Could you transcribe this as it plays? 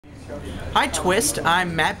Hi Twist,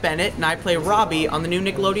 I'm Matt Bennett and I play Robbie on the new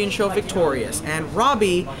Nickelodeon show Victorious. And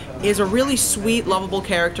Robbie is a really sweet, lovable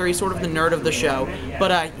character. He's sort of the nerd of the show,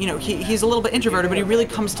 but he's a little bit introverted, but he really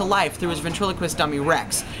comes to life through his ventriloquist dummy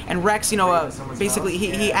Rex. And Rex, basically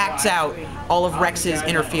he acts out all of Rex's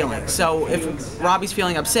inner feelings. So if Robbie's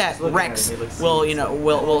feeling upset, Rex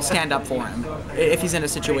will stand up for him if he's in a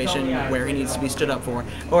situation where he needs to be stood up for.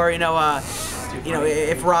 Or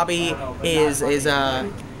if Robbie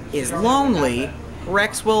is lonely,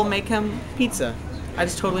 Rex will make him pizza. I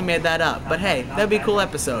just totally made that up. But hey, that'd be a cool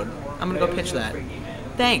episode. I'm gonna go pitch that.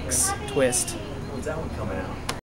 Thanks, Twist. When's that one coming out?